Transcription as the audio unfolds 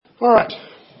All right,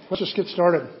 let's just get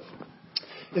started.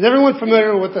 Is everyone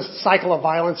familiar with the cycle of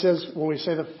violence is when we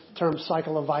say the term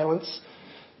cycle of violence?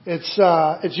 It's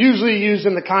usually used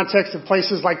in the context of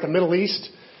places like the Middle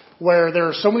East, where there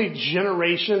are so many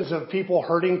generations of people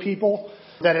hurting people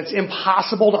that it's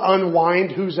impossible to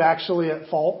unwind who's actually at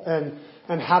fault and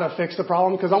how to fix the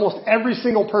problem, because almost every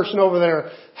single person over there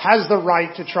has the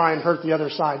right to try and hurt the other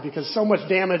side, because so much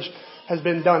damage has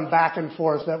been done back and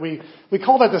forth that we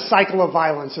call that the cycle of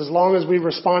violence. As long as we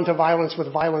respond to violence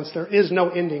with violence, there is no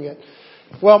ending it.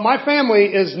 Well, my family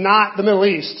is not the Middle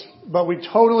East, but we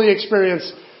totally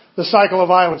experience the cycle of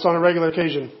violence on a regular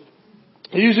occasion.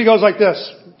 It usually goes like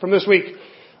this from this week.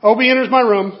 Obi enters my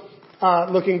room,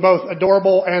 looking both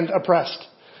adorable and oppressed,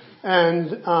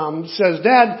 and says,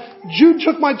 "Dad, Jude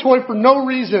took my toy for no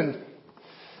reason."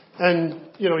 And,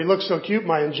 he looks so cute,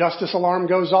 my injustice alarm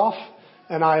goes off,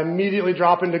 and I immediately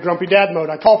drop into grumpy dad mode.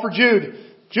 I call for Jude.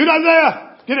 "Jude,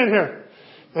 Isaiah, get in here."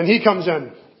 And he comes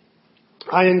in.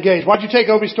 I engage. "Why'd you take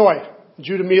Obi's toy?"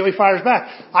 Jude immediately fires back.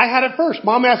 "I had it first.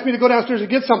 Mom asked me to go downstairs and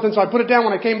get something, so I put it down.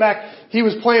 When I came back, he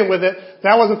was playing with it.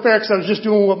 That wasn't fair because I was just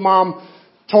doing what Mom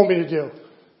told me to do."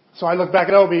 So I look back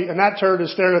at Obi, and that turd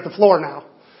is staring at the floor now.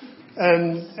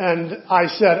 And I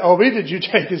said, "Obi, did you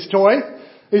take his toy?"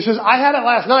 He says, "I had it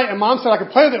last night, and Mom said I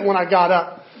could play with it when I got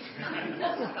up."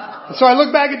 So I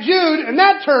look back at Jude, and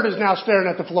that turd is now staring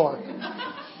at the floor.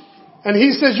 And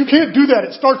he says, "You can't do that.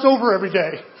 It starts over every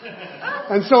day."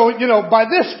 And so, by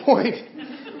this point,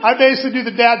 I basically do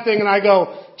the dad thing, and I go,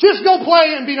 "Just go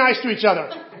play and be nice to each other."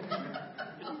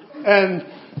 And,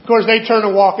 of course, they turn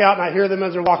and walk out, and I hear them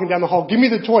as they're walking down the hall, "Give me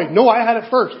the toy." "No, I had it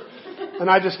first." And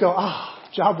I just go,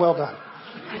 job well done.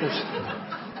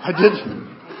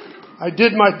 I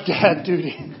did my dad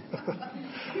duty.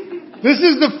 This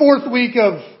is the fourth week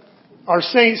of our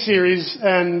Saint series,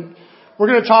 and we're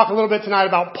going to talk a little bit tonight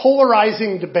about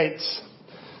polarizing debates,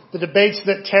 the debates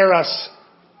that tear us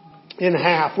in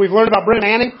half. We've learned about Brennan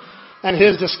Manning and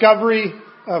his discovery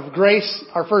of grace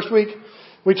our first week.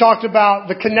 We talked about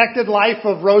the connected life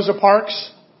of Rosa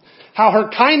Parks, how her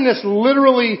kindness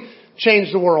literally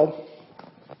changed the world.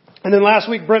 And then last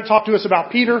week, Brent talked to us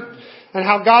about Peter and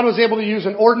how God was able to use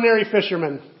an ordinary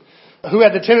fisherman who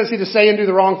had the tendency to say and do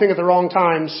the wrong thing at the wrong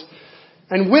times.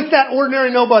 And with that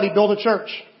ordinary nobody, build a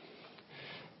church.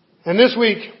 And this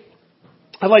week,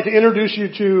 I'd like to introduce you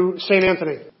to St.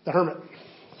 Anthony, the Hermit.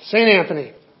 St.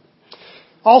 Anthony.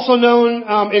 Also known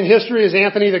in history as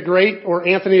Anthony the Great or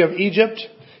Anthony of Egypt.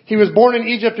 He was born in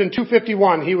Egypt in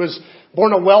 251. He was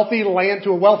born to a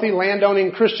wealthy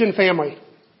landowning Christian family.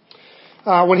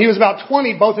 When he was about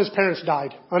 20, both his parents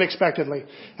died unexpectedly.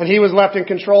 And he was left in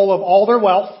control of all their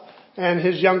wealth and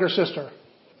his younger sister.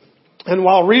 And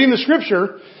while reading the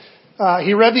scripture,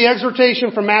 he read the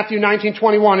exhortation from Matthew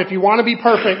 19:21. "If you want to be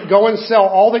perfect, go and sell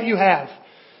all that you have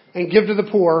and give to the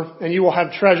poor, and you will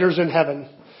have treasures in heaven."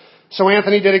 So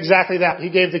Anthony did exactly that. He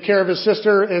gave the care of his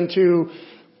sister into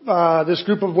this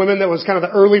group of women that was kind of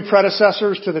the early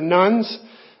predecessors to the nuns.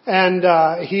 And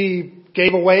he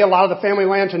gave away a lot of the family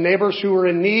land to neighbors who were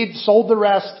in need, sold the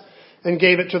rest, and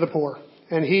gave it to the poor.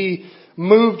 And he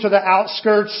moved to the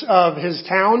outskirts of his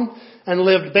town and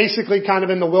lived basically kind of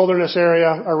in the wilderness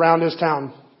area around his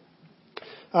town,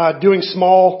 doing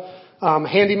small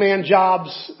handyman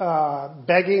jobs,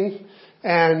 begging,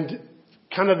 and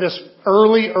kind of this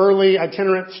early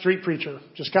itinerant street preacher.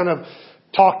 Just kind of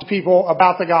talked to people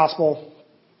about the gospel.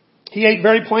 He ate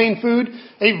very plain food,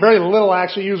 ate very little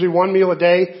actually, usually one meal a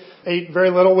day, ate very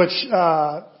little, which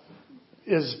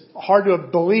is hard to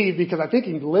believe because I think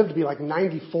he lived to be like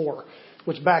 94,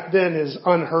 which back then is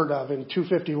unheard of in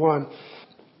 251.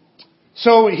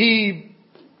 So he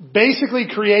basically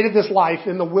created this life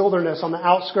in the wilderness on the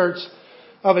outskirts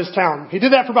of his town. He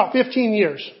did that for about 15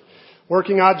 years,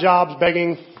 working odd jobs,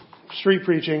 begging, street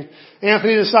preaching.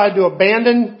 Anthony decided to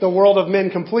abandon the world of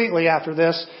men completely after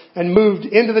this and moved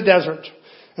into the desert.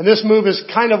 And this move is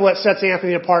kind of what sets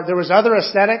Anthony apart. There was other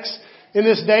ascetics in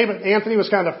this day, but Anthony was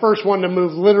kind of the first one to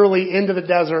move literally into the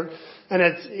desert. And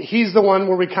he's the one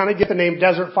where we kind of get the name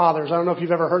Desert Fathers. I don't know if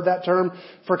you've ever heard that term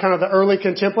for kind of the early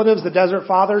contemplatives, the Desert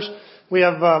Fathers. We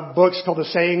have books called the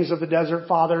Sayings of the Desert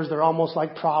Fathers. They're almost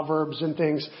like proverbs and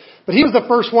things. But he was the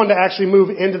first one to actually move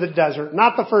into the desert.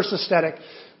 Not the first ascetic,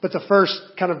 but the first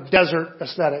kind of desert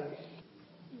ascetic.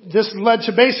 This led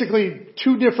to basically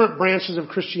two different branches of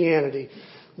Christianity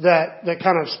that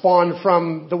kind of spawned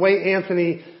from the way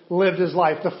Anthony lived his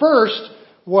life. The first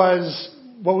was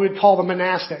what we would call the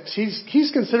monastics.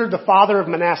 He's considered the father of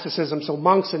monasticism, so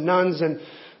monks and nuns and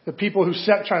the people who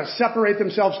try to separate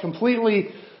themselves completely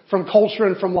from culture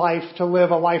and from life to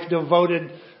live a life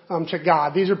devoted to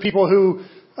God. These are people who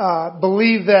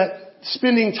believe that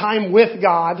spending time with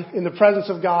God, in the presence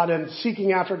of God, and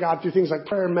seeking after God through things like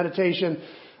prayer and meditation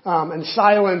and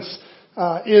silence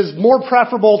is more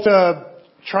preferable to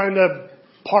trying to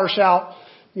parse out,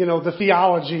 the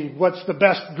theology. What's the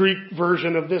best Greek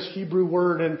version of this Hebrew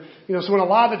word? And, so when a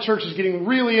lot of the church is getting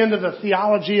really into the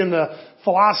theology and the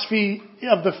philosophy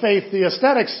of the faith, the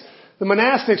aesthetics, the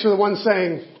monastics are the ones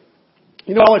saying,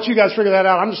 I'll let you guys figure that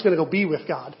out. I'm just going to go be with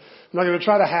God. I'm not going to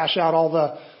try to hash out all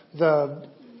the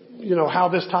how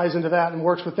this ties into that and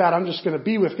works with that. I'm just going to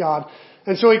be with God.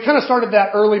 And so he kind of started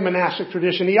that early monastic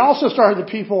tradition. He also started the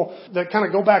people that kind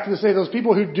of go back to this day, those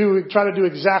people who try to do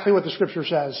exactly what the scripture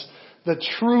says. The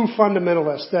true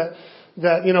fundamentalists that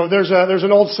there's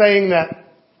an old saying that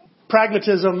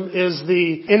pragmatism is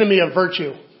the enemy of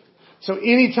virtue. So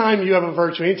anytime you have a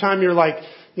virtue, anytime you're like,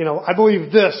 I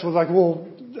believe this, was like, well,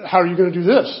 how are you going to do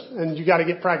this? And you got to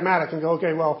get pragmatic and go,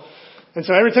 okay, well, and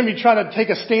so every time you try to take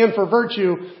a stand for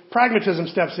virtue, pragmatism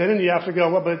steps in and you have to go,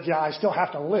 well, but yeah, I still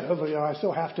have to live. I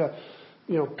still have to,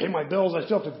 pay my bills. I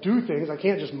still have to do things. I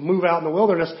can't just move out in the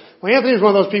wilderness. Well, Anthony is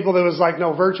one of those people that was like,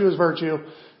 no, virtue is virtue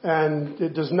and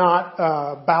it does not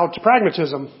bow to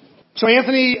pragmatism. So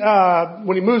Anthony,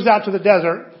 when he moves out to the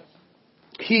desert,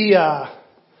 he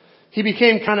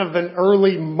became kind of an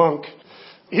early monk.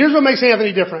 Here's what makes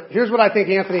Anthony different. Here's what I think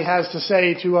Anthony has to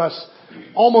say to us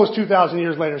almost 2,000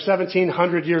 years later,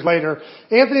 1,700 years later.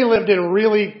 Anthony lived in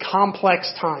really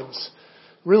complex times,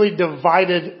 really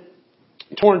divided,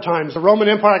 torn times. The Roman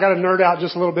Empire, I got to nerd out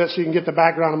just a little bit so you can get the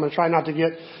background. I'm going to try not to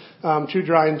get too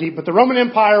dry and deep. But the Roman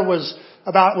Empire was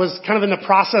kind of in the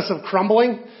process of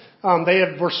crumbling. They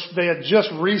had just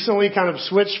recently kind of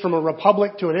switched from a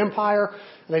republic to an empire.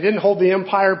 And they didn't hold the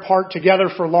empire part together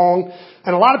for long.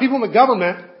 And a lot of people in the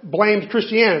government blamed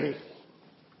Christianity.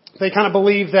 They kind of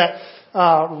believed that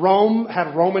Rome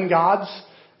had Roman gods,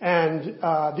 and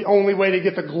the only way to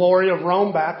get the glory of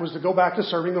Rome back was to go back to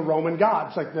serving the Roman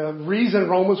gods. Like the reason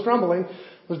Rome was crumbling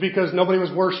was because nobody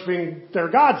was worshiping their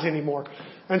gods anymore.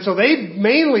 And so they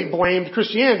mainly blamed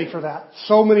Christianity for that.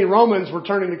 So many Romans were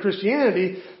turning to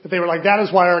Christianity that they were like, that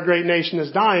is why our great nation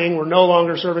is dying. We're no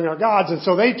longer serving our gods. And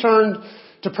so they turned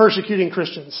to persecuting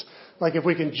Christians. Like if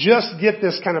we can just get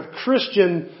this kind of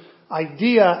Christian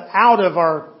idea out of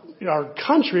our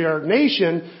country, our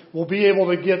nation, we'll be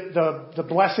able to get the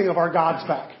blessing of our gods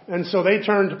back. And so they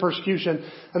turned to persecution.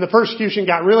 And the persecution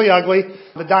got really ugly.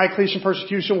 The Diocletian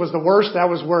persecution was the worst. That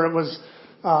was where it was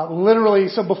literally,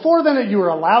 so before then you were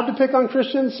allowed to pick on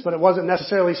Christians, but it wasn't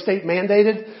necessarily state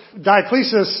mandated.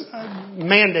 Diocletius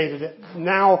mandated it.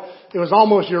 Now it was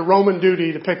almost your Roman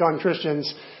duty to pick on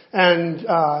Christians. And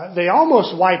they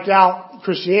almost wiped out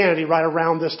Christianity right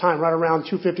around this time, right around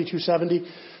 250, 270.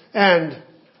 And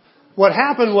what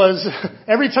happened was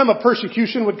every time a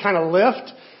persecution would kind of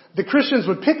lift, the Christians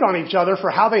would pick on each other for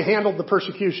how they handled the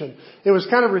persecution. It was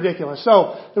kind of ridiculous.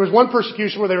 So there was one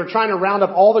persecution where they were trying to round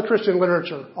up all the Christian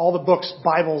literature, all the books,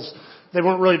 Bibles. They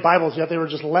weren't really Bibles yet. They were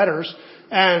just letters,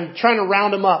 and trying to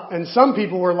round them up. And some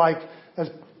people were like, as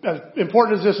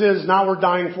important as this is, not worth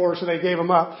dying for, so they gave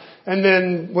them up. And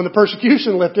then when the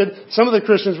persecution lifted, some of the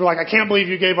Christians were like, I can't believe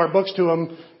you gave our books to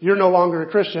them. You're no longer a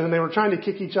Christian. And they were trying to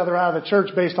kick each other out of the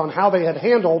church based on how they had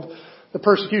handled the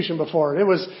persecution before. It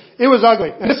was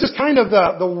ugly. And this is kind of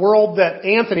the world that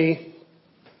Anthony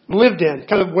lived in,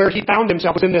 kind of where he found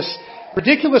himself, was in this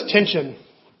ridiculous tension.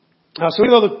 So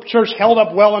even though the church held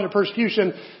up well under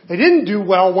persecution, they didn't do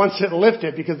well once it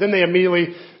lifted, because then they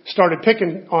immediately started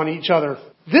picking on each other.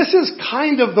 This is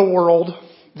kind of the world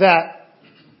that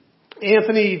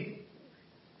Anthony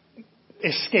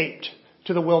escaped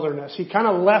to the wilderness. He kind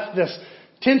of left this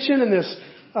tension and this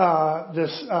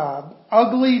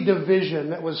ugly division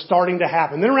that was starting to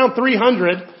happen. Then around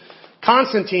 300,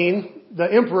 Constantine,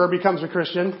 the emperor, becomes a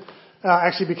Christian.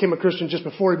 Actually became a Christian just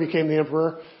before he became the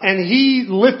emperor. And he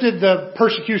lifted the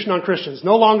persecution on Christians.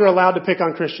 No longer allowed to pick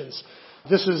on Christians.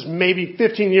 This is maybe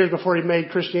 15 years before he made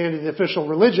Christianity the official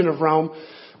religion of Rome.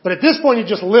 But at this point, he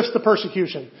just lifts the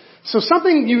persecution. So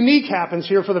something unique happens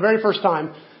here for the very first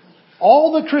time.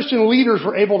 All the Christian leaders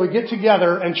were able to get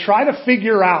together and try to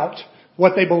figure out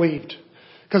what they believed.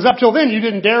 Because up till then, you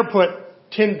didn't dare put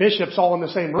 10 bishops all in the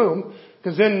same room,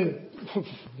 because then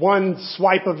one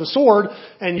swipe of the sword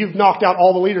and you've knocked out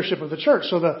all the leadership of the church.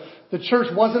 So the church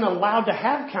wasn't allowed to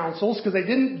have councils because they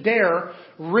didn't dare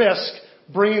risk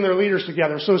bringing their leaders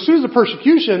together. So as soon as the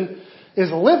persecution is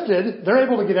lifted, they're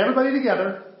able to get everybody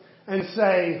together and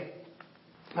say,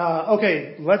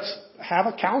 okay, let's have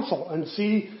a council and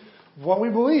see what we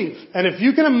believe. And if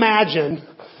you can imagine,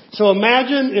 so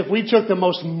imagine if we took the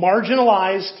most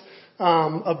marginalized,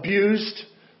 abused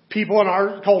people in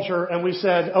our culture and we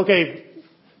said, okay,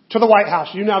 to the White House.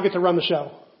 You now get to run the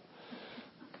show.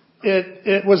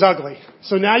 It was ugly.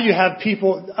 So now you have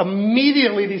people,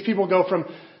 immediately these people go from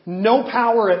no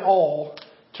power at all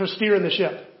to steering the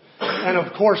ship. And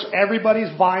of course,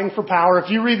 everybody's vying for power. If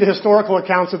you read the historical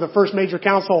accounts of the first major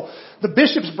council, the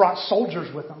bishops brought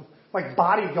soldiers with them, like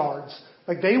bodyguards.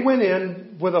 Like they went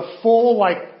in with a full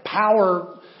like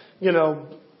power,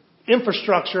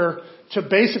 infrastructure to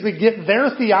basically get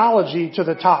their theology to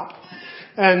the top.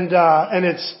 And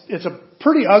it's a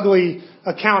pretty ugly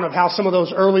account of how some of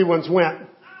those early ones went.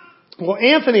 Well,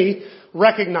 Anthony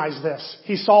recognized this.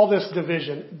 He saw this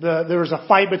division. There was a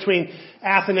fight between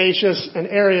Athanasius and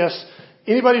Arius.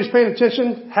 Anybody who's paying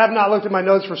attention, have not looked at my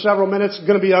notes for several minutes. It's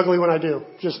going to be ugly when I do.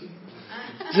 Just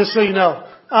so you know.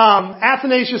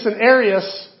 Athanasius and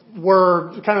Arius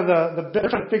were kind of they're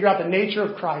trying to figure out the nature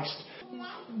of Christ.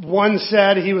 One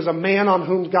said he was a man on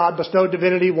whom God bestowed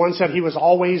divinity. One said he was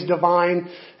always divine.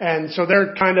 And so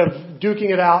they're kind of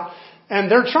duking it out. And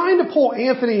they're trying to pull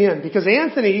Anthony in because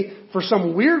Anthony, for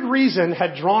some weird reason,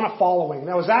 had drawn a following.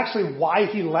 That was actually why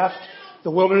he left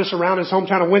the wilderness around his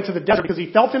hometown and went to the desert, because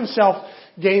he felt himself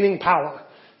gaining power.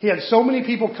 He had so many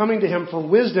people coming to him for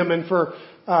wisdom and for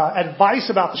advice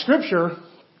about the scripture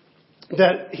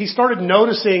that he started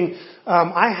noticing,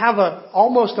 I have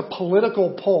almost a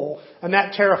political pull, and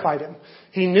that terrified him.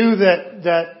 He knew that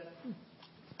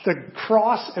the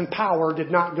cross and power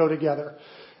did not go together.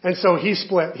 And so he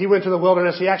split. He went to the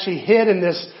wilderness. He actually hid in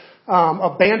this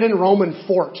abandoned Roman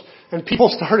fort. And people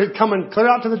started coming clear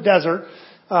out to the desert,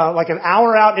 like an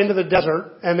hour out into the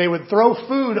desert, and they would throw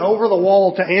food over the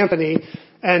wall to Anthony,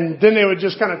 and then they would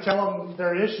just kind of tell him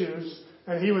their issues,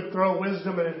 and he would throw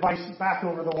wisdom and advice back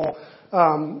over the wall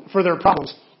for their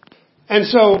problems. And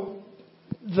so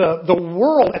the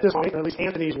world at this point, or at least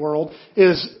Anthony's world,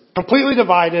 is completely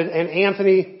divided, and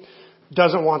Anthony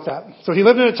doesn't want that. So he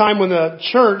lived in a time when the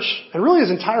church, and really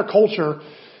his entire culture,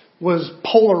 was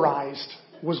polarized,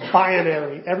 was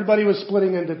binary. Everybody was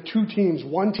splitting into two teams,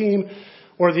 one team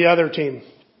or the other team.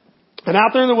 And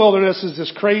out there in the wilderness is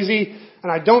this crazy, and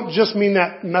I don't just mean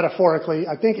that metaphorically.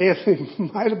 I think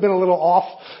Anthony might have been a little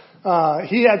off.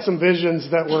 He had some visions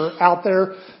that were out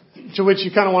there to which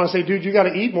you kind of want to say, dude, you got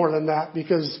to eat more than that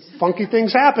because funky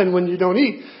things happen when you don't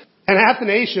eat. And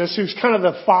Athanasius, who's kind of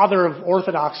the father of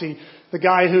orthodoxy, the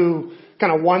guy who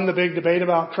kind of won the big debate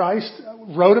about Christ,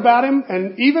 wrote about him.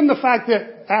 And even the fact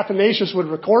that Athanasius would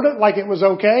record it like it was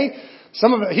okay,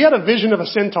 some of it, he had a vision of a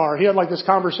centaur. He had like this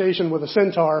conversation with a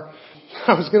centaur.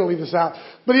 I was going to leave this out.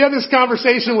 But he had this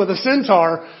conversation with a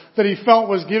centaur that he felt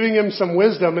was giving him some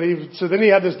wisdom. And so then he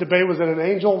had this debate, was it an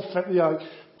angel? Now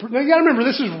you got to remember,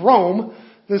 this is Rome.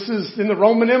 This is in the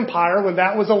Roman Empire when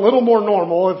that was a little more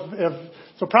normal.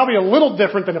 So probably a little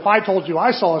different than if I told you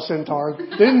I saw a centaur.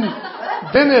 Then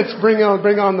it's bring on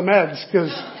the meds.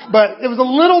 But it was a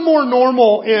little more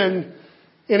normal in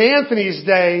Anthony's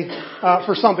day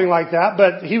for something like that.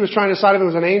 But he was trying to decide if it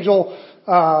was an angel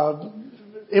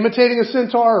imitating a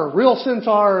centaur or a real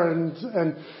centaur.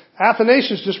 And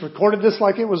Athanasius just recorded this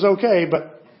like it was okay.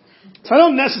 But so I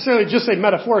don't necessarily just say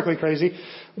metaphorically crazy.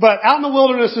 But out in the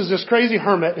wilderness is this crazy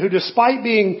hermit who, despite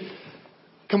being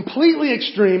completely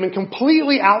extreme and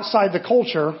completely outside the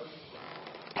culture,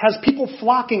 has people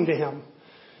flocking to him.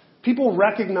 People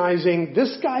recognizing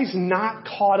this guy's not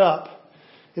caught up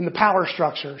in the power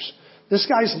structures. This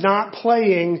guy's not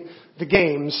playing the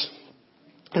games.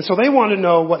 And so they want to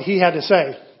know what he had to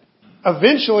say.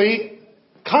 Eventually,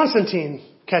 Constantine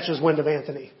catches wind of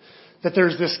Anthony. That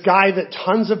there's this guy that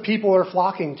tons of people are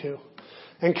flocking to.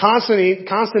 And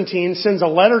Constantine sends a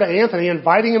letter to Anthony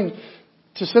inviting him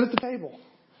to sit at the table.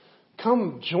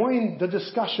 Come join the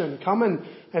discussion. Come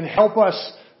and help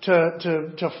us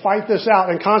to fight this out.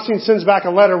 And Constantine sends back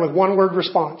a letter with one word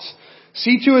response.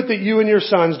 See to it that you and your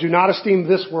sons do not esteem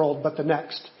this world, but the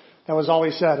next. That was all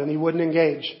he said. And he wouldn't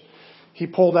engage. He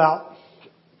pulled out.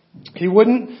 He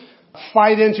wouldn't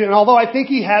fight into, and although I think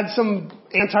he had some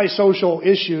antisocial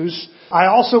issues, I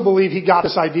also believe he got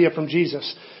this idea from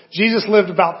Jesus. Jesus lived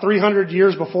about 300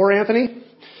 years before Anthony,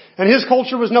 and his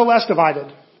culture was no less divided.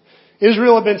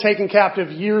 Israel had been taken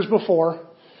captive years before,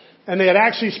 and they had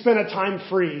actually spent a time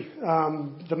free.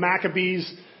 The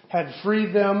Maccabees had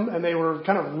freed them, and they were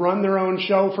kind of run their own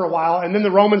show for a while, and then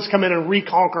the Romans come in and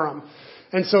reconquer them.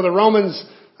 And so the Romans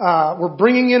were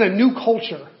bringing in a new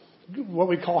culture, what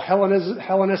we call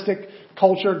Hellenistic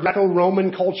culture,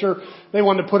 Greco-Roman culture. They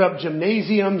wanted to put up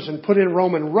gymnasiums and put in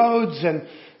Roman roads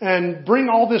and bring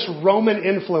all this Roman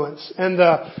influence. And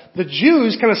the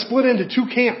Jews kind of split into two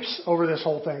camps over this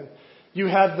whole thing. You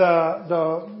had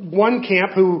the one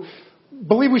camp who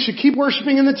believed we should keep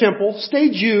worshiping in the temple, stay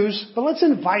Jews, but let's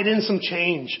invite in some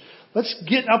change. Let's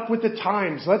get up with the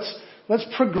times. Let's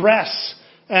progress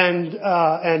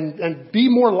and be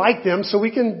more like them so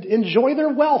we can enjoy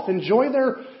their wealth, enjoy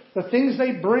the things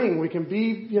they bring. We can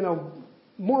be,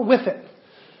 more with it.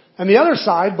 And the other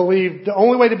side believed the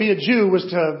only way to be a Jew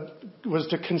was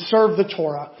to conserve the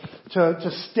Torah,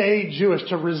 to stay Jewish,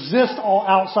 to resist all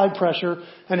outside pressure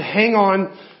and hang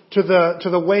on to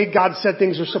the way God said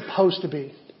things are supposed to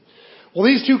be. Well,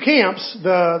 these two camps,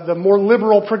 the more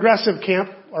liberal progressive camp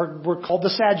were called the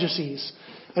Sadducees,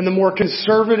 and the more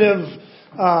conservative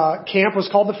camp was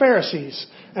called the Pharisees.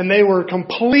 And they were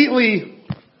completely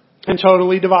and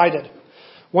totally divided.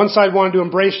 One side wanted to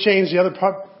embrace change, the other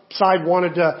side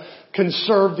wanted to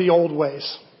conserve the old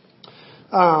ways.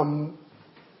 And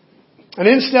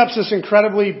in steps this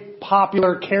incredibly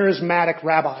popular, charismatic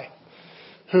rabbi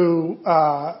who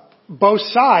both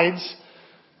sides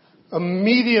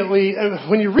immediately,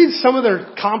 when you read some of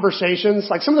their conversations,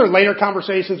 like some of their later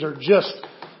conversations are just,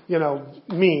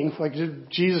 mean. Like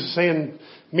Jesus is saying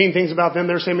mean things about them,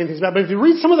 they're saying mean things about them. But if you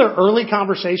read some of their early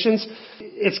conversations,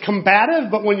 it's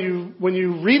combative, but when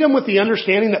you read them with the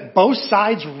understanding that both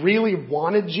sides really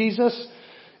wanted Jesus,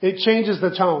 it changes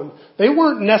the tone. They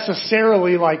weren't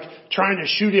necessarily like trying to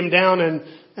shoot him down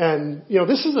and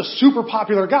this is a super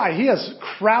popular guy. He has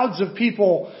crowds of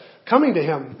people coming to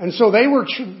him. And so they want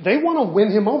to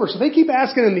win him over. So they keep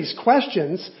asking him these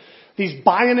questions, these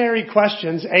binary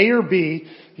questions, A or B,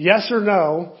 yes or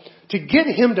no, to get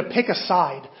him to pick a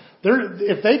side.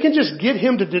 If they can just get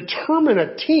him to determine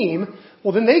a team,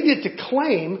 well, then they get to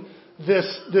claim this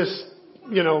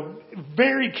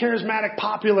very charismatic,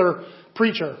 popular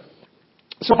preacher.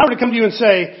 So if I were to come to you and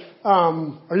say,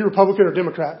 are you Republican or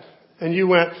Democrat? And you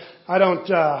went, I don't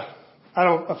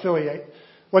affiliate.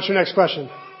 What's your next question?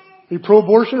 Are you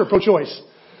pro-abortion or pro-choice?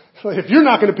 So if you're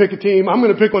not going to pick a team, I'm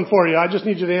going to pick one for you. I just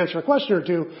need you to answer a question or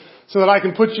two so that I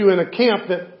can put you in a camp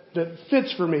that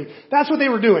fits for me. That's what they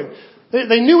were doing.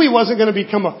 They knew he wasn't going to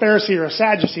become a Pharisee or a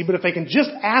Sadducee, but if they can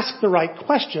just ask the right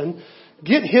question,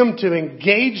 get him to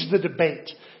engage the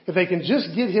debate, if they can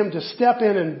just get him to step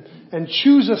in and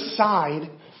choose a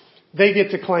side, they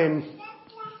get to claim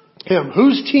him.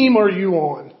 Whose team are you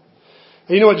on?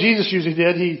 And you know what Jesus usually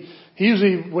did? He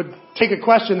usually would take a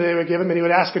question that they would give him and he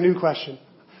would ask a new question.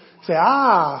 Say,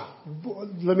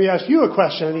 let me ask you a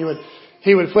question. And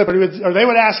he would flip it. Or they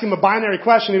would ask him a binary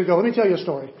question. He would go, let me tell you a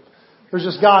story. There's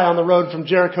this guy on the road from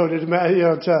Jericho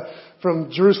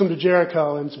from Jerusalem to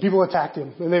Jericho, and some people attacked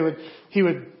him. And he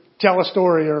would tell a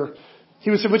story, or he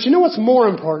would say, but you know what's more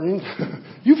important?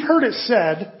 You've heard it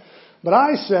said, but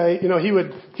I say, he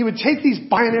would take these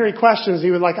binary questions.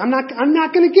 He would I'm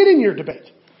not going to get in your debate.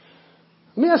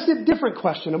 Let me ask you a different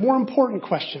question, a more important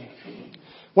question.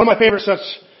 One of my favorite such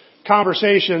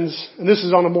conversations, and this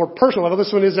is on a more personal level.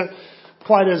 This one isn't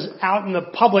quite as out in the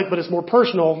public, but it's more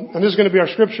personal. And this is going to be our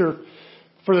scripture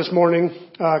for this morning.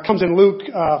 Comes in Luke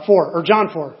 4, or John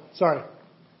 4, sorry.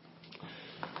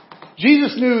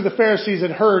 Jesus knew the Pharisees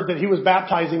had heard that he was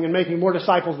baptizing and making more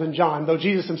disciples than John. Though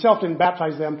Jesus himself didn't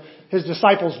baptize them, his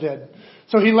disciples did.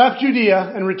 So he left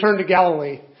Judea and returned to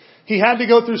Galilee. He had to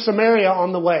go through Samaria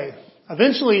on the way.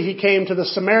 Eventually he came to the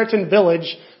Samaritan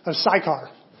village of Sychar.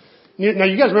 Now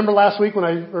you guys remember last week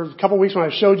or a couple of weeks when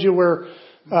I showed you where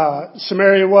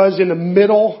Samaria was in the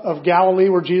middle of Galilee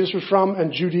where Jesus was from,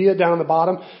 and Judea down on the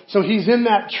bottom. So he's in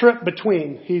that trip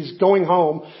between. He's going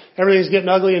home. Everything's getting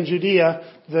ugly in Judea.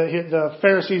 The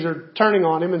Pharisees are turning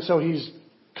on him, and so he's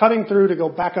cutting through to go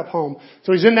back up home.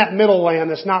 So he's in that middle land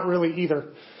that's not really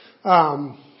either.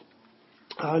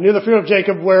 Near the funeral of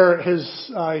Jacob, where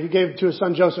he gave to his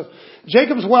son Joseph.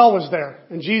 Jacob's well was there,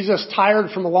 and Jesus,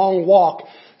 tired from a long walk,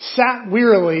 sat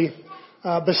wearily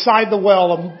beside the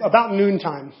well about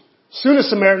noontime. Soon a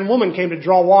Samaritan woman came to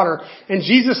draw water, and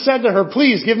Jesus said to her,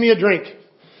 please give me a drink.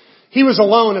 He was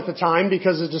alone at the time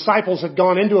because his disciples had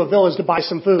gone into a village to buy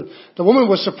some food. The woman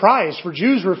was surprised, for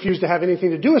Jews refused to have anything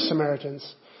to do with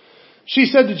Samaritans. She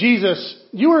said to Jesus,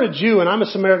 you are a Jew and I'm a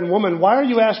Samaritan woman. Why are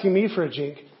you asking me for a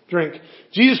drink?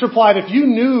 Jesus replied, if you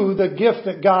knew the gift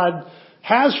that God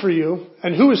has for you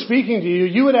and who is speaking to you,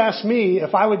 you would ask me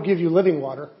if I would give you living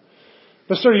water.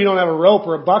 But sir, you don't have a rope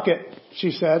or a bucket,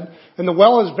 she said, and the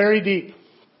well is very deep.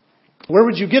 Where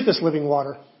would you get this living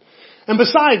water? And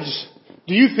besides,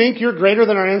 do you think you're greater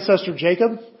than our ancestor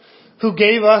Jacob, who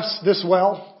gave us this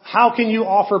well? How can you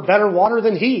offer better water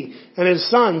than he and his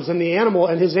sons and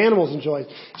his animals enjoyed?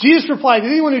 Jesus replied,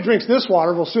 anyone who drinks this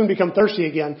water will soon become thirsty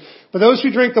again. But those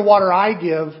who drink the water I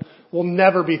give will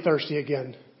never be thirsty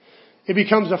again. It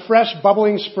becomes a fresh,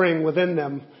 bubbling spring within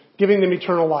them, giving them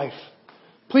eternal life.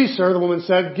 Please, sir, the woman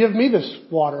said, give me this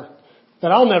water,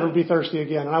 that I'll never be thirsty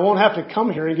again, and I won't have to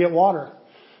come here and get water.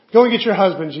 Go and get your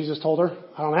husband, Jesus told her.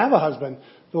 I don't have a husband,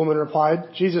 the woman replied.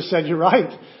 Jesus said, you're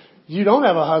right. You don't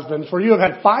have a husband, for you have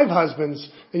had 5 husbands,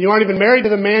 and you aren't even married to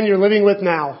the man you're living with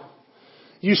now.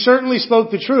 You certainly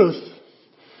spoke the truth.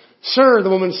 Sir, the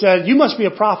woman said, you must be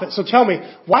a prophet. So tell me,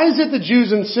 why is it the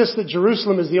Jews insist that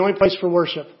Jerusalem is the only place for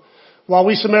worship, while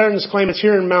we Samaritans claim it's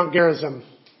here in Mount Gerizim,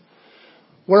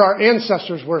 where our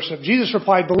ancestors worship? Jesus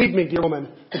replied, believe me, dear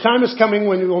woman, the time is coming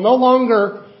when it will no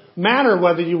longer matter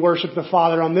whether you worship the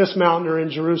Father on this mountain or in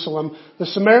Jerusalem. The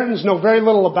Samaritans know very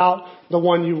little about the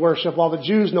one you worship, while the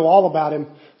Jews know all about him,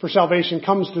 for salvation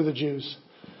comes through the Jews.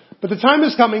 But the time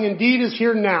is coming, indeed is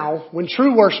here now, when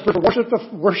true worshipers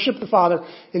worship the Father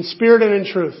in spirit and in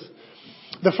truth.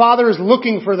 The Father is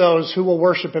looking for those who will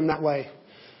worship him that way.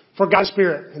 For God's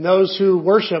spirit, and those who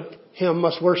worship him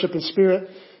must worship in spirit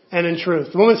and in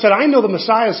truth. The woman said, I know the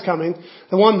Messiah is coming,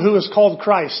 the one who is called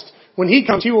Christ. When he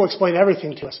comes, he will explain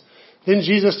everything to us. Then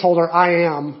Jesus told her, I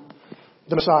am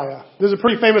the Messiah. This is a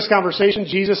pretty famous conversation,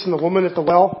 Jesus and the woman at the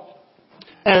well.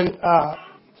 And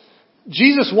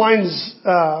Jesus winds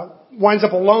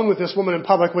up alone with this woman in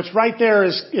public, which right there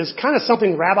is kind of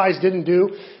something rabbis didn't do.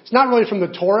 It's not really from the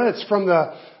Torah. It's from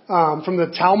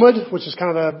the Talmud, which is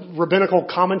kind of the rabbinical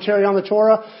commentary on the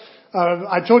Torah.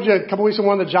 I told you a couple weeks ago,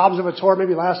 one of the jobs of a Torah,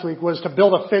 maybe last week, was to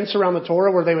build a fence around the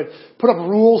Torah where they would put up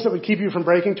rules that would keep you from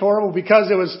breaking Torah. Well, because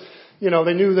it was,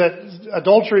 they knew that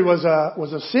adultery was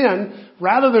a sin,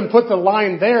 rather than put the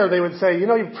line there, they would say, you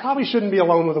probably shouldn't be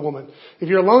alone with a woman. If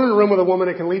you're alone in a room with a woman,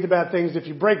 it can lead to bad things. If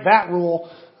you break that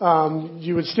rule,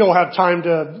 you would still have time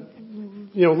to,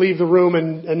 leave the room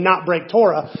and not break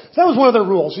Torah. So that was one of their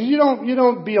rules. You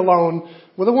don't be alone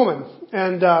with a woman.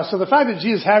 And so the fact that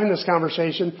Jesus is having this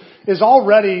conversation is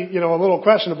already, a little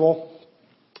questionable.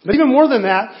 But even more than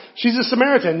that, she's a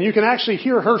Samaritan. You can actually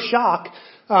hear her shock.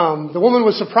 The woman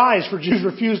was surprised, for Jews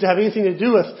refused to have anything to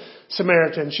do with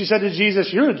Samaritans. She said to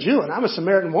Jesus, you're a Jew and I'm a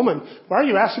Samaritan woman. Why are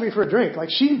you asking me for a drink? Like,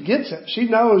 she gets it. She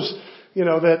knows,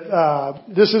 that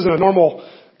this isn't a normal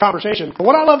conversation. But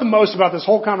what I love the most about this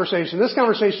whole conversation, this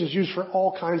conversation is used for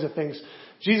all kinds of things.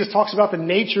 Jesus talks about the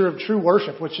nature of true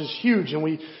worship, which is huge, and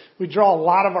we draw a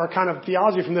lot of our kind of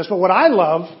theology from this. But what I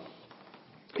love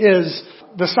is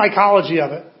the psychology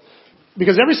of it.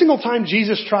 Because every single time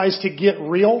Jesus tries to get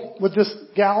real with this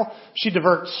gal, she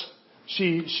diverts.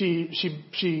 She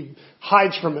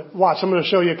hides from it. Watch, I'm going to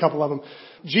show you a couple of them.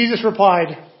 Jesus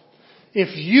replied,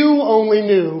 if you only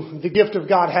knew the gift of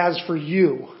God has for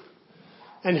you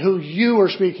and who you are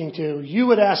speaking to, you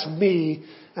would ask me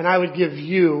and I would give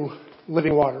you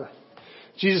living water.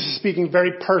 Jesus is speaking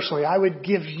very personally. I would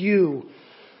give you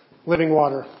living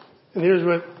water. And here's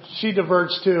what she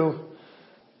diverts to: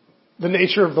 the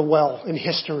nature of the well in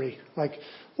history. Like,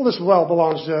 well, this well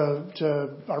belongs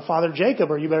to our father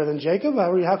Jacob. Are you better than Jacob?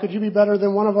 How could you be better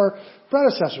than one of our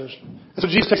predecessors? And so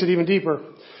Jesus takes it even deeper.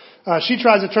 She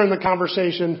tries to turn the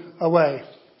conversation away.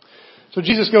 So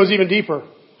Jesus goes even deeper.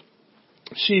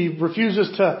 She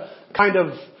refuses to kind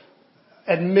of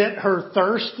admit her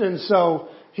thirst, and so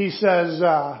he says,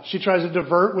 she tries to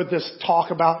divert with this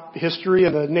talk about history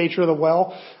and the nature of the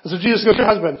well. And so Jesus goes, your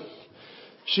husband.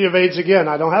 She evades again.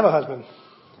 I don't have a husband.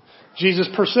 Jesus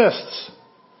persists.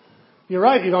 You're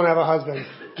right, you don't have a husband.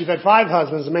 You've had 5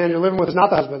 husbands. The man you're living with is not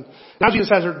the husband. Now Jesus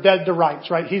has her dead to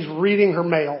rights, right? He's reading her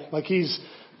mail. Like, he's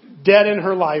dead in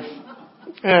her life.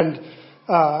 And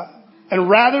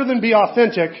rather than be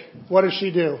authentic, what does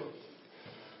she do?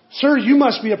 Sir, you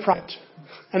must be a prophet.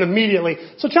 And immediately.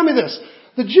 So tell me this.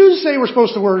 The Jews say we're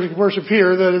supposed to worship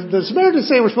here. The Samaritans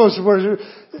say we're supposed to worship.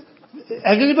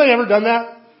 Has anybody ever done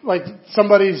that? Like,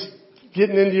 somebody's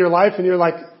getting into your life and you're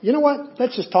like, you know what?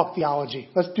 Let's just talk theology.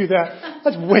 Let's do that.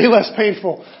 That's way less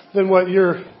painful than what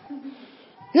you're...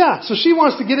 Yeah, so she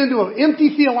wants to get into an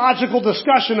empty theological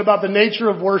discussion about the nature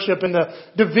of worship and the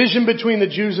division between the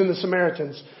Jews and the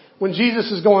Samaritans. When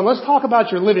Jesus is going, let's talk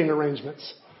about your living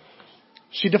arrangements.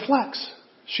 She deflects.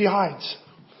 She hides.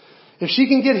 If she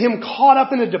can get him caught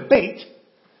up in a debate,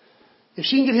 if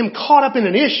she can get him caught up in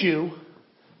an issue,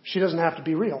 she doesn't have to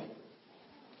be real.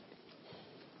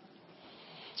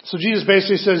 So Jesus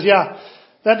basically says, yeah,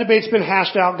 that debate's been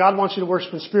hashed out. God wants you to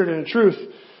worship in spirit and in truth.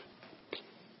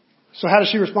 So how does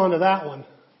she respond to that one?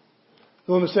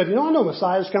 The woman said, I know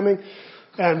Messiah's coming.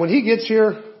 And when he gets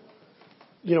here,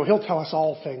 he'll tell us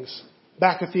all things.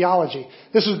 Back to theology.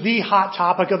 This is the hot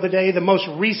topic of the day. The most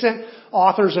recent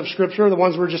authors of Scripture, the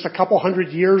ones who were just a couple hundred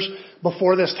years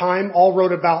before this time, all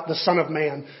wrote about the Son of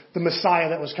Man, the Messiah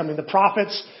that was coming. The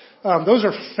prophets, those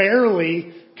are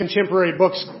fairly contemporary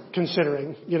books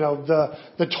considering.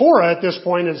 The Torah at this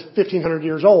point is 1,500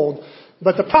 years old.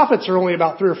 But the prophets are only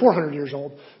about 300 or 400 years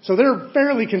old. So they're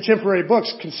fairly contemporary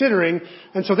books considering.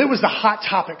 And so there was the hot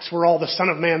topics were all the Son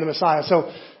of Man, the Messiah.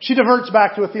 So she diverts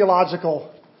back to a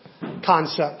theological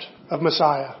concept of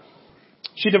Messiah.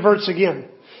 She diverts again.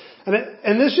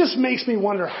 And this just makes me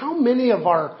wonder how many of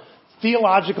our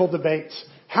theological debates,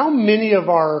 how many of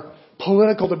our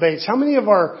political debates, how many of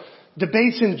our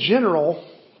debates in general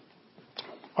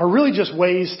are really just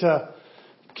ways to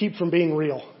keep from being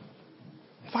real.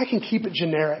 If I can keep it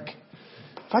generic,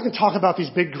 if I can talk about these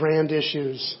big grand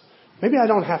issues, maybe I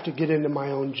don't have to get into my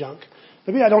own junk.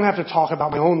 Maybe I don't have to talk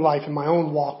about my own life and my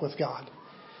own walk with God.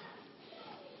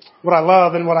 What I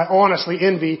love and what I honestly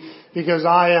envy, because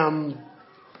I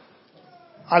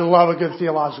love a good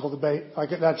theological debate.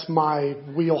 Like that's my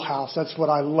wheelhouse. That's what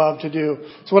I love to do.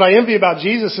 So what I envy about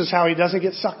Jesus is how he doesn't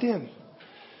get sucked in.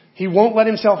 He won't let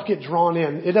himself get drawn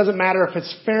in. It doesn't matter if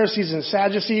it's Pharisees and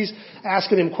Sadducees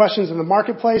asking him questions in the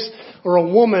marketplace or a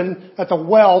woman at the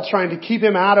well trying to keep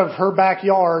him out of her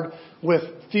backyard with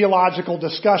theological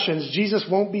discussions. Jesus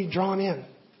won't be drawn in.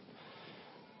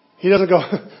 He doesn't go,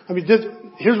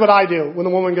 here's what I do when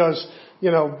the woman goes,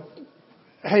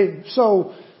 hey,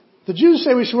 so the Jews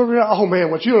say we should, oh man,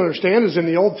 what you don't understand is in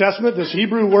the Old Testament, this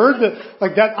Hebrew word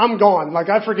that I'm gone. Like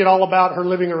I forget all about her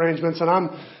living arrangements and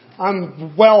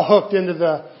I'm well hooked into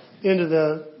the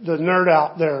nerd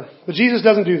out there. But Jesus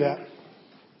doesn't do that.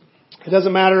 It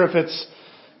doesn't matter if it's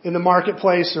in the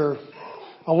marketplace or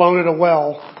alone at a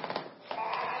well.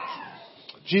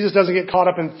 Jesus doesn't get caught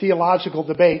up in theological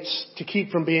debates to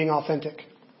keep from being authentic.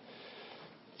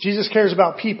 Jesus cares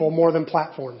about people more than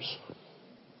platforms.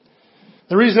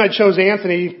 The reason I chose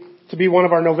Anthony to be one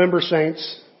of our November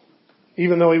saints,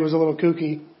 even though he was a little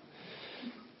kooky,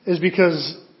 is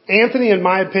because Anthony, in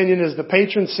my opinion, is the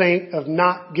patron saint of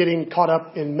not getting caught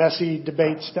up in messy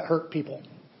debates that hurt people.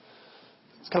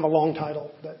 It's kind of a long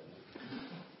title, but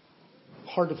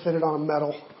hard to fit it on a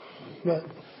medal. But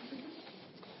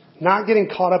not getting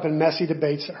caught up in messy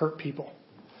debates that hurt people.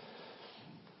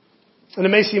 And it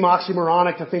may seem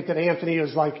oxymoronic to think that Anthony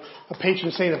is like a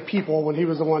patron saint of people when he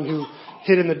was the one who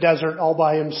hid in the desert all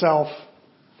by himself.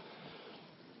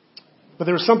 But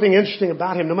there was something interesting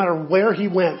about him, no matter where he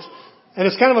went. And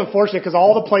it's kind of unfortunate because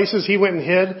all the places he went and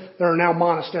hid, there are now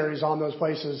monasteries on those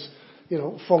places,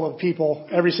 full of people.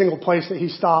 Every single place that he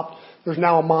stopped, there's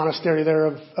now a monastery there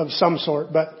of some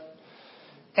sort. But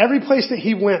every place that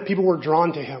he went, people were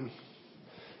drawn to him.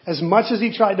 As much as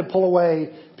he tried to pull away,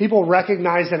 people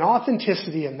recognized an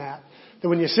authenticity in that. That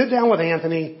when you sit down with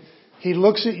Anthony, he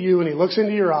looks at you and he looks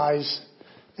into your eyes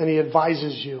and he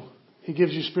advises you. He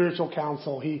gives you spiritual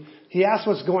counsel. He asks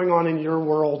what's going on in your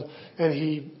world and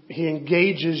he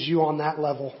engages you on that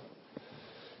level.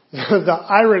 The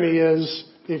irony is,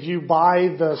 if you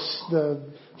buy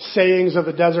the sayings of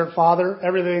the Desert Father,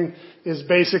 everything is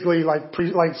basically like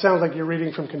sounds like you're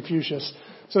reading from Confucius.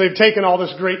 So they've taken all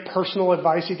this great personal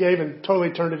advice he gave and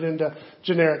totally turned it into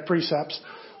generic precepts.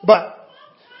 But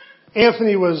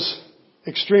Anthony was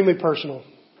extremely personal.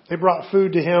 They brought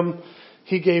food to him.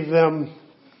 He gave them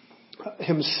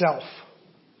himself.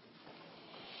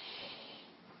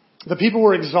 The people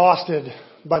were exhausted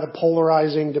by the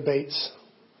polarizing debates.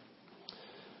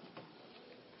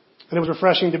 And it was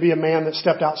refreshing to be a man that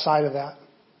stepped outside of that.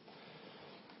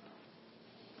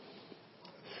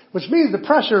 Which means the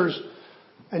pressures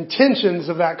and tensions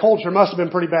of that culture must have been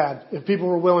pretty bad. If people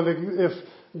were willing to, if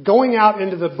going out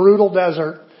into the brutal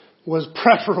desert was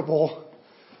preferable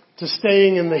to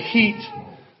staying in the heat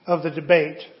of the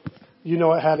debate,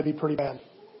 it had to be pretty bad.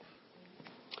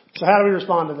 So how do we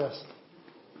respond to this?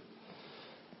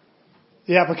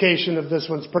 The application of this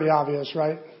one's pretty obvious,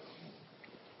 right?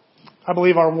 I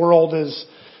believe our world is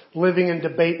living in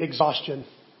debate exhaustion.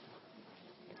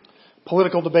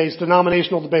 Political debates,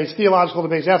 denominational debates, theological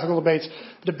debates, ethical debates,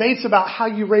 debates about how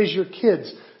you raise your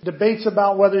kids, debates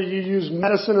about whether you use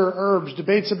medicine or herbs,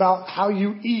 debates about how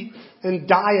you eat and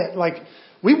diet. Like,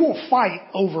 we will fight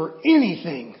over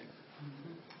anything.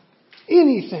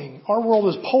 Anything. Our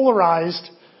world is polarized,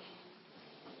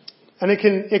 and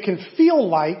it can feel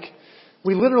like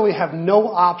we literally have no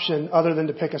option other than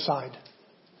to pick a side.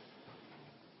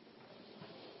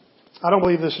 I don't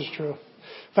believe this is true.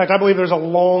 In fact, I believe there's a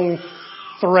long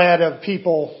thread of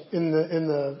people in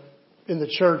the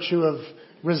church who have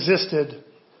resisted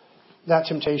that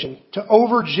temptation to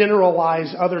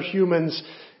overgeneralize other humans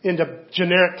into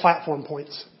generic platform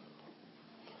points.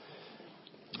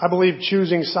 I believe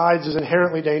choosing sides is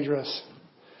inherently dangerous.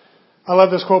 I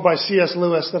love this quote by C.S.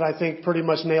 Lewis that I think pretty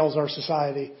much nails our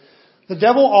society. The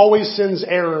devil always sends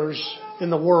errors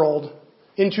into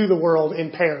the world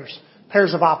in pairs.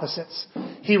 pairs of opposites.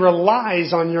 He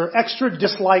relies on your extra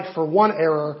dislike for one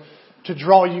error to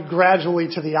draw you gradually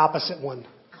to the opposite one.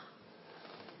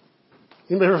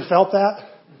 Anybody ever felt that?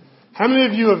 How many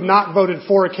of you have not voted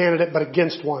for a candidate but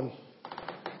against one?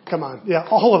 Come on. Yeah,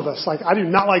 all of us. Like, I do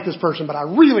not like this person, but I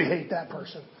really hate that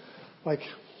person. Like,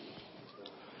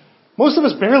 most of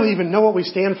us barely even know what we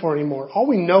stand for anymore. All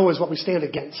we know is what we stand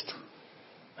against.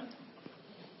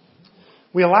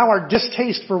 We allow our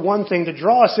distaste for one thing to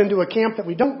draw us into a camp that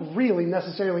we don't really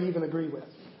necessarily even agree with.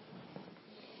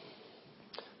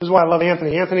 This is why I love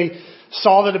Anthony. Anthony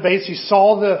saw the debates. He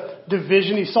saw the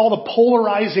division. He saw the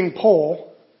polarizing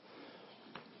poll.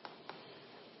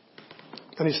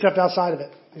 And he stepped outside of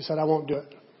it. He said, I won't do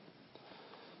it.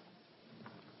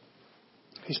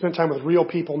 He spent time with real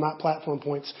people, not platform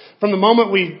points. From the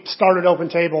moment we started Open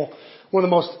Table, one of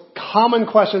the most common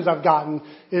questions I've gotten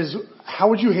is, how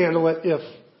would you handle it if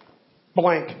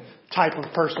blank type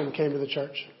of person came to the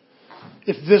church?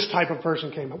 If this type of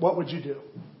person came, what would you do?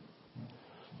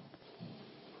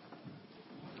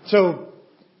 So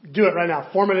do it right now.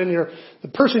 Form it in the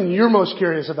person you're most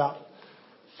curious about.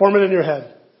 Form it in your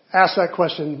head. Ask that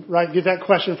question, right? Get that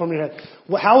question from your head.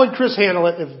 How would Chris handle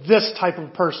it if this type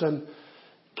of person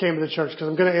came to the church? Because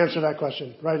I'm going to answer that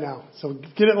question right now. So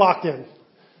get it locked in.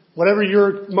 Whatever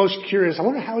you're most curious, I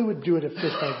wonder how he would do it if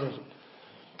this type of person.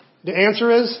 The answer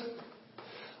is,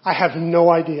 I have no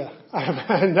idea. I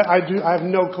have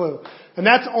no clue. And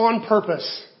that's on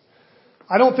purpose.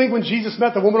 I don't think when Jesus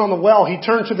met the woman on the well, he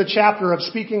turned to the chapter of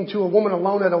speaking to a woman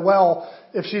alone at a well,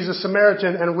 if she's a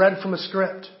Samaritan, and read from a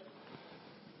script.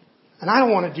 And I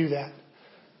don't want to do that.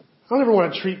 I don't ever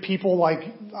want to treat people like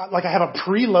I have a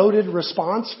preloaded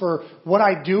response for what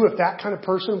I do if that kind of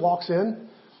person walks in.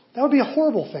 That would be a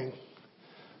horrible thing.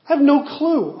 I have no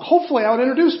clue. Hopefully I would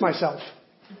introduce myself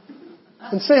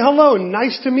and say hello,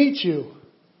 nice to meet you.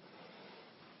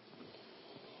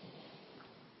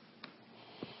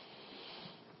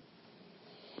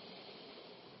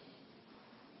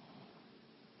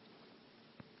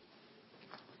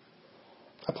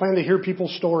 I plan to hear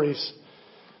people's stories,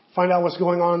 find out what's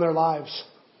going on in their lives,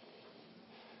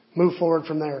 move forward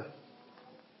from there.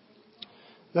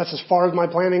 That's as far as my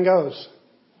planning goes.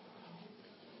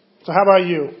 So how about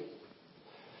you?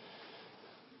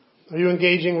 Are you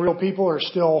engaging real people or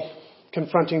still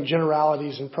confronting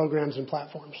generalities and programs and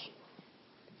platforms?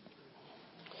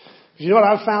 You know what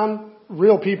I've found?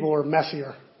 Real people are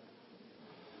messier.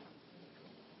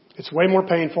 It's way more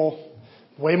painful.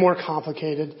 Way more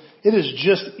complicated. It is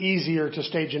just easier to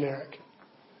stay generic.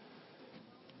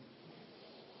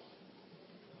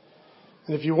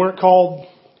 And if you weren't called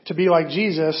to be like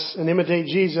Jesus and imitate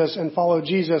Jesus and follow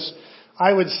Jesus,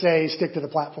 I would say stick to the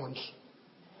platforms.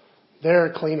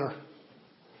 They're cleaner.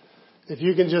 If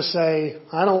you can just say,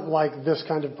 I don't like this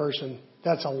kind of person,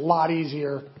 that's a lot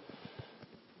easier.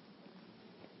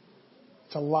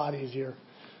 It's a lot easier.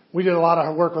 We did a lot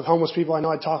of work with homeless people. I know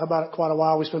I talk about it quite a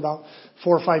while. We spent about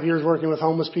 4 or 5 years working with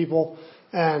homeless people.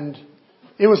 And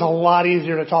it was a lot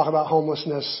easier to talk about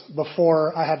homelessness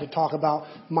before I had to talk about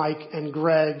Mike and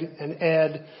Greg and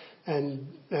Ed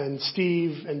and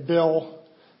Steve and Bill.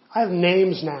 I have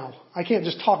names now. I can't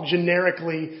just talk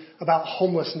generically about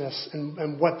homelessness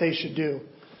and what they should do.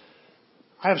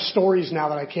 I have stories now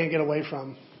that I can't get away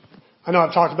from. I know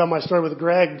I've talked about my story with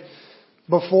Greg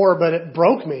before, but it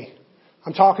broke me.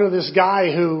 I'm talking to this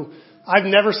guy who I've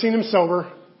never seen him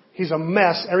sober. He's a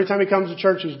mess. Every time he comes to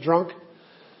church, he's drunk.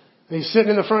 And he's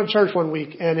sitting in the front of church one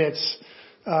week, and he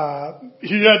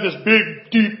had this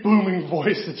big, deep, booming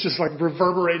voice that's just like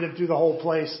reverberated through the whole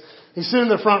place. He's sitting in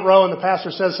the front row, and the pastor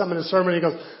says something in his sermon. He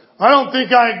goes, I don't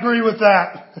think I agree with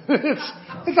that.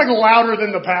 It's like louder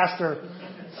than the pastor.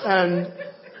 And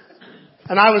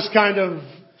I was kind of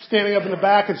standing up in the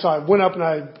back, and so I went up and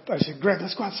I said, Greg,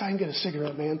 let's go outside and get a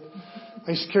cigarette, man.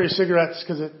 I used to carry cigarettes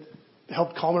because it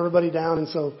helped calm everybody down. And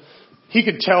so he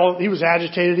could tell, he was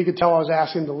agitated. He could tell I was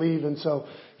asking him to leave. And so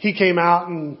he came out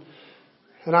and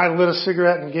I lit a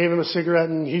cigarette and gave him a cigarette,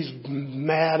 and he's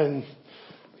mad, and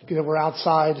we're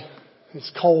outside.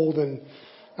 It's cold, and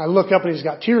I look up and he's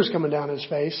got tears coming down his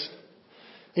face.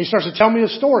 And he starts to tell me a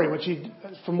story, which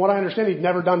from what I understand, he'd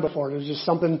never done before. It was just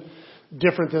something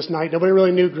different this night. Nobody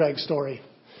really knew Greg's story.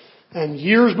 And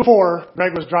years before,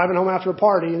 Greg was driving home after a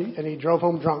party, and he drove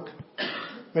home drunk.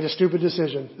 Made a stupid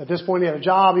decision. At this point, he had a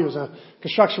job. He was a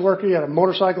construction worker. He had a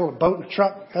motorcycle, a boat, and a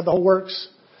truck. Had the whole works.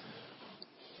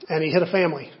 And he hit a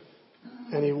family.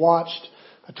 And he watched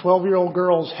a 12-year-old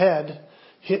girl's head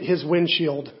hit his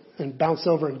windshield and bounce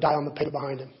over and die on the pavement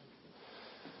behind him.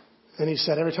 And he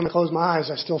said, every time I close my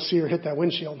eyes, I still see her hit that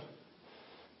windshield.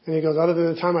 And he goes, other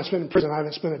than the time I spent in prison, I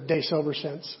haven't spent a day sober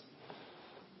since.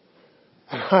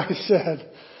 And I said,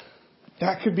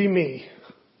 that could be me.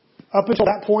 Up until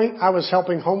that point, I was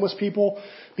helping homeless people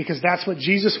because that's what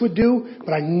Jesus would do,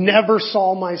 but I never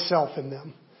saw myself in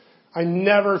them. I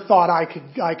never thought I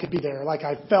could be there. Like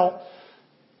I felt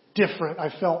different. I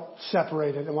felt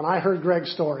separated. And when I heard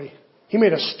Greg's story, he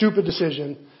made a stupid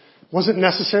decision. It wasn't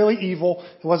necessarily evil.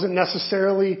 It wasn't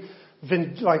necessarily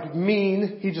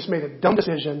mean. He just made a dumb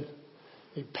decision.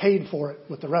 He paid for it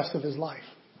with the rest of his life.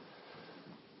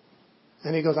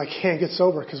 And he goes, I can't get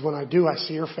sober because when I do, I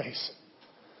see your face.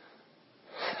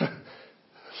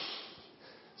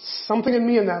 Something in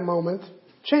me in that moment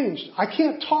changed. I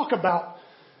can't talk about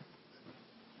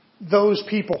those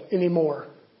people anymore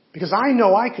because I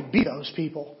know I could be those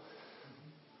people.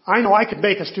 I know I could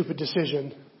make a stupid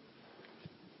decision.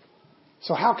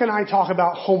 So how can I talk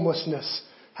about homelessness?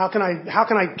 How can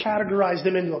I categorize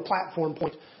them into a platform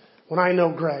point when I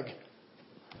know Greg?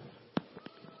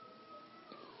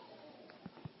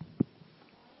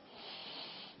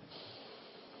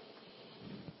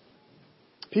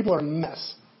 People are a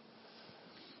mess.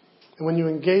 And when you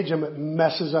engage them, it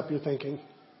messes up your thinking.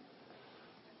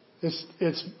 It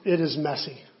is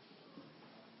messy.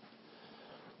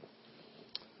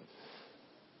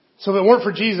 So if it weren't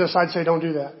for Jesus, I'd say don't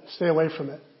do that. Stay away from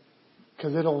it.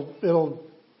 Because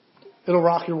it'll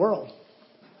rock your world.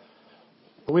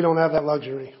 But we don't have that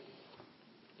luxury.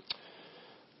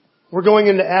 We're going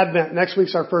into Advent. Next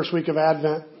week's our first week of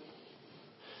Advent.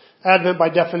 Advent by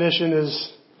definition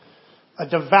is a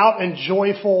devout and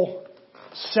joyful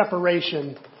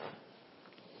separation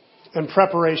and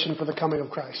preparation for the coming of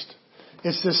Christ.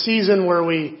 It's the season where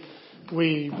we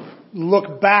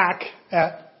look back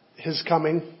at His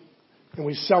coming and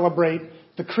we celebrate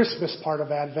the Christmas part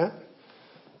of Advent.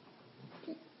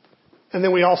 And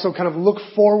then we also kind of look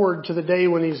forward to the day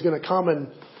when He's going to come and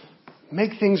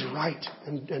make things right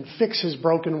and fix His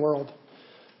broken world.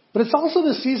 But it's also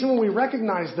the season when we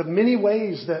recognize the many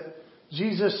ways that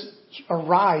Jesus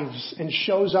arrives and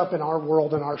shows up in our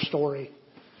world and our story.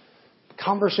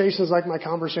 Conversations like my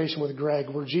conversation with Greg,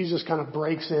 where Jesus kind of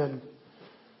breaks in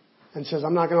and says,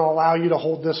 I'm not going to allow you to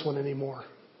hold this one anymore.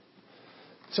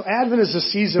 So Advent is a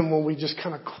season when we just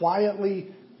kind of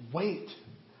quietly wait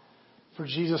for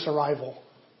Jesus' arrival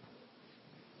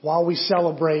while we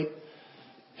celebrate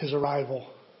His arrival.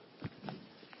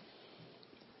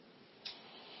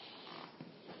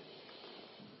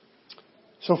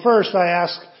 So first I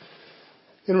ask,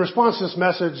 in response to this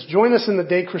message, join us in the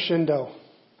day crescendo.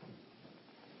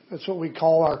 That's what we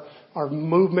call our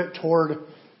movement toward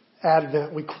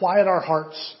Advent. We quiet our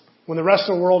hearts. When the rest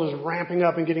of the world is ramping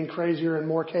up and getting crazier and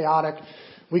more chaotic,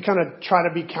 we kind of try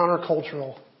to be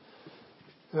countercultural.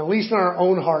 And at least in our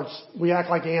own hearts, we act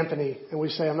like Anthony and we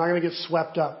say, I'm not going to get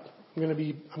swept up. I'm going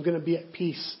to be at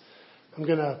peace. I'm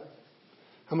going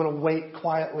to wait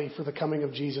quietly for the coming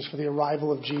of Jesus, for the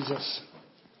arrival of Jesus.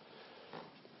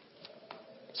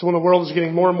 So when the world is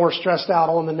getting more and more stressed out,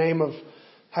 all in the name of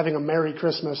having a Merry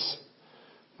Christmas,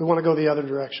 we want to go the other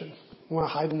direction. We want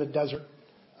to hide in the desert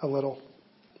a little.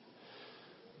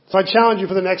 So I challenge you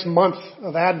for the next month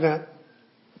of Advent,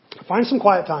 find some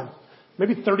quiet time.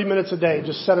 Maybe 30 minutes a day,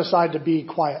 just set aside to be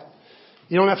quiet.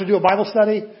 You don't have to do a Bible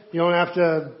study. You don't have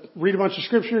to read a bunch of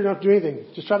scripture. You don't have to do anything.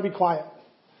 Just try to be quiet.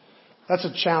 That's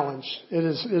a challenge. It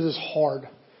is hard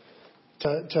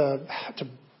to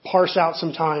parse out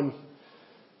some time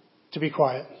to be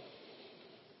quiet.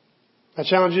 I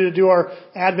challenge you to do our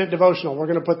Advent devotional. We're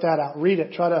going to put that out. Read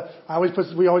it.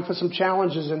 We always put some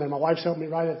challenges in there. My wife's helped me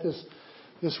write it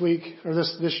this week or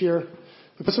this year.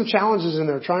 We put some challenges in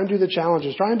there. Try and do the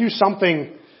challenges. Try and do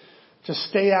something to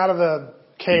stay out of the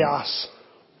chaos.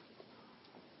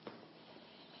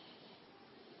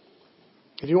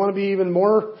 If you want to be even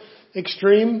more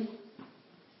extreme,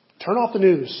 turn off the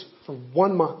news for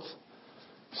 1 month.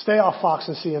 Stay off Fox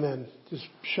and CNN. Just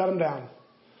shut them down.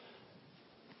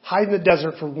 Hide in the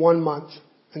desert for 1 month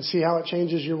and see how it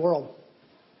changes your world.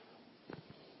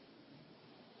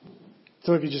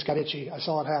 Some of you just got itchy. I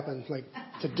saw it happen.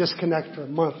 To disconnect for a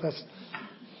month.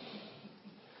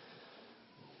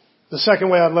 The second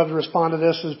way I'd love to respond to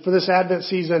this is for this Advent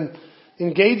season,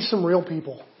 engage some real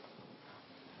people.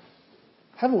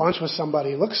 Have lunch with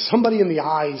somebody. Look somebody in the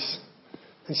eyes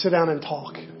and sit down and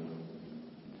talk.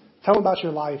 Tell them about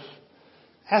your life.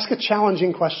 Ask a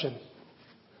challenging question.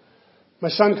 My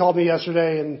son called me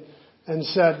yesterday and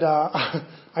said, I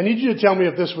need you to tell me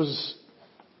if this was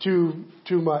too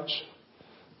much.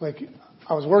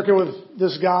 I was working with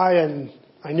this guy and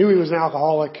I knew he was an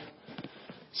alcoholic.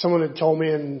 Someone had told me,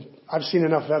 and I've seen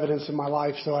enough evidence in my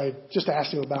life, so I just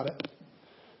asked him about it.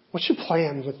 What's your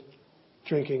plan with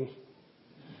drinking?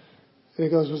 And he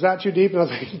goes, was that too deep? And I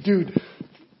was like, dude,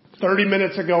 30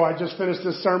 minutes ago I just finished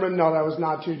this sermon. No, that was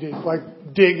not too deep.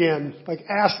 Like, dig in. Like,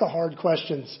 ask the hard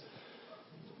questions.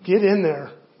 Get in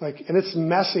there. Like, and it's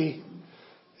messy.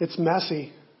 It's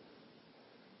messy.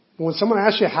 But when someone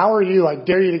asks you, how are you? I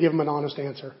dare you to give them an honest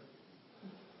answer.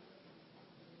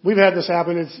 We've had this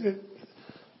happen.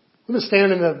 I'm just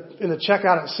standing in the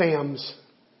checkout at Sam's,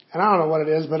 and I don't know what it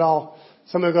is, but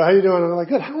somebody will go, how you doing? And I'm like,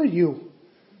 good, how are you?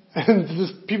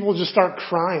 And people just start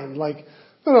crying, like,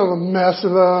 oh, a mess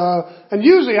of and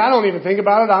usually I don't even think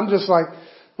about it. I'm just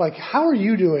like, how are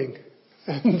you doing?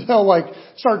 And they'll like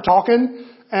start talking,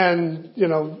 and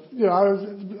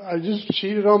I just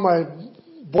cheated on my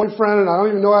boyfriend, and I don't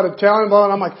even know how to tell him.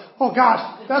 And I'm like, oh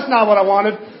gosh, that's not what I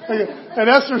wanted. And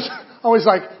Esther's always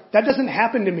like, that doesn't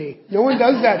happen to me. No one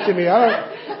does that to me.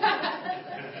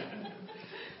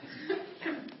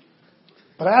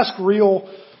 But ask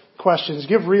real questions.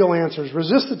 Give real answers.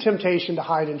 Resist the temptation to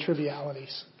hide in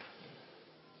trivialities.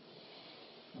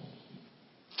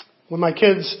 When my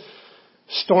kids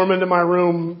storm into my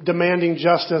room demanding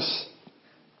justice,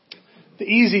 the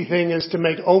easy thing is to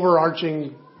make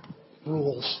overarching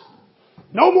rules.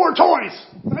 No more toys.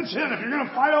 That's it. If you're going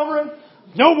to fight over it,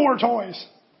 no more toys.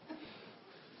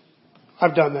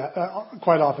 I've done that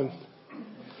quite often.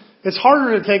 It's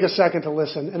harder to take a second to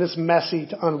listen, and it's messy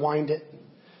to unwind it,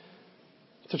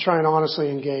 to try and honestly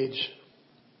engage.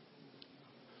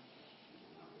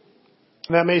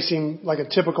 And that may seem like a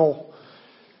typical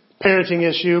parenting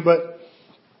issue, but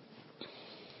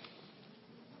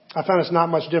I found it's not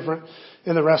much different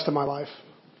in the rest of my life.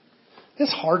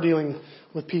 It's hard dealing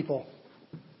with people.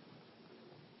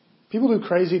 People do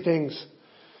crazy things.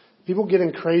 People get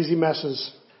in crazy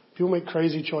messes. People make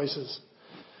crazy choices.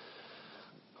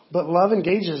 But love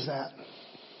engages that.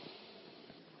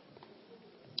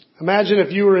 Imagine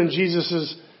if you were in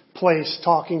Jesus' place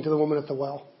talking to the woman at the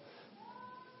well.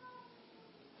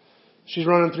 She's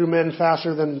running through men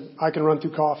faster than I can run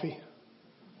through coffee.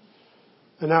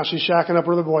 And now she's shacking up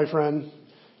with her boyfriend.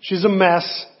 She's a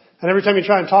mess. And every time you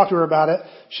try and talk to her about it,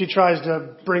 she tries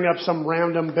to bring up some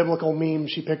random biblical meme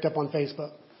she picked up on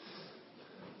Facebook.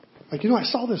 Like, I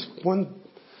saw this one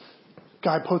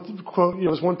guy quote,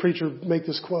 this one preacher make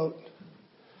this quote.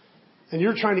 And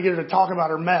you're trying to get her to talk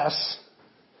about her mess,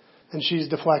 and she's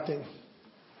deflecting.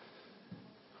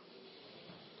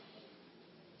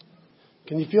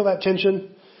 Can you feel that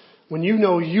tension? When you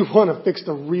know you want to fix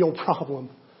the real problem.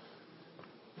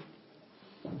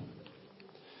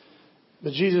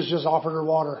 But Jesus just offered her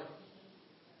water.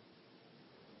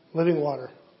 Living water.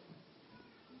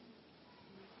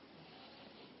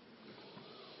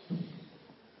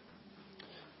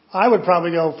 I would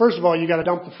probably go, first of all, you got to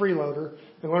dump the freeloader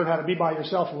and learn how to be by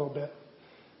yourself a little bit.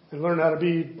 And learn how to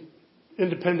be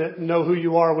independent and know who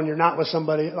you are when you're not with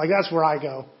somebody. Like, that's where I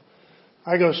go.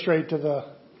 I go straight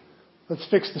to let's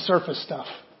fix the surface stuff.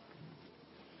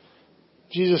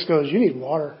 Jesus goes, you need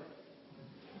water.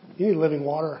 You need living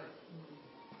water.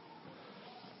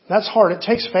 That's hard. It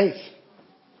takes faith.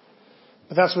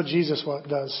 But that's what Jesus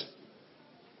does.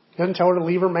 He doesn't tell her to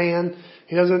leave her man.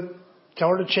 He doesn't tell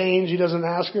her to change. He doesn't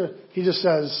ask her. He just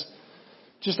says,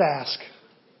 just ask,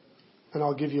 and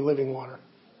I'll give you living water.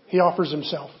 He offers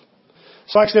himself.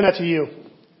 So I extend that to you.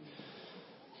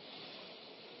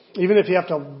 Even if you have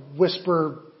to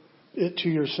whisper it to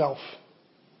yourself.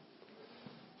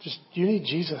 You need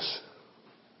Jesus.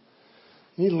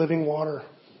 You need living water.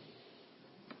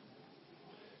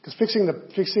 Because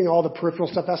fixing all the peripheral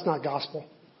stuff, that's not gospel.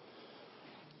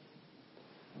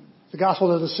 The gospel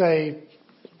doesn't say,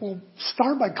 well,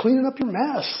 start by cleaning up your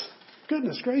mess.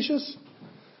 Goodness gracious.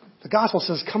 The gospel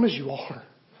says, come as you are.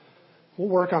 We'll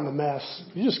work on the mess.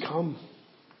 You just come.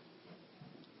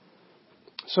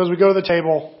 So as we go to the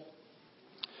table,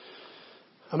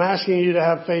 I'm asking you to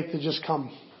have faith to just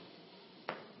come.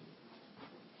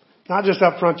 Not just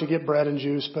up front to get bread and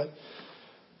juice, but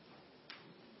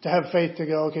to have faith to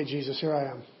go, okay, Jesus, here I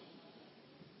am.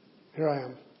 Here I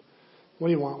am. What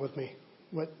do you want with me?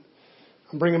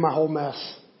 I'm bringing my whole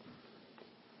mess.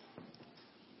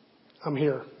 I'm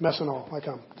here, mess and all. I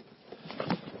come.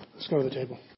 Let's go to the table.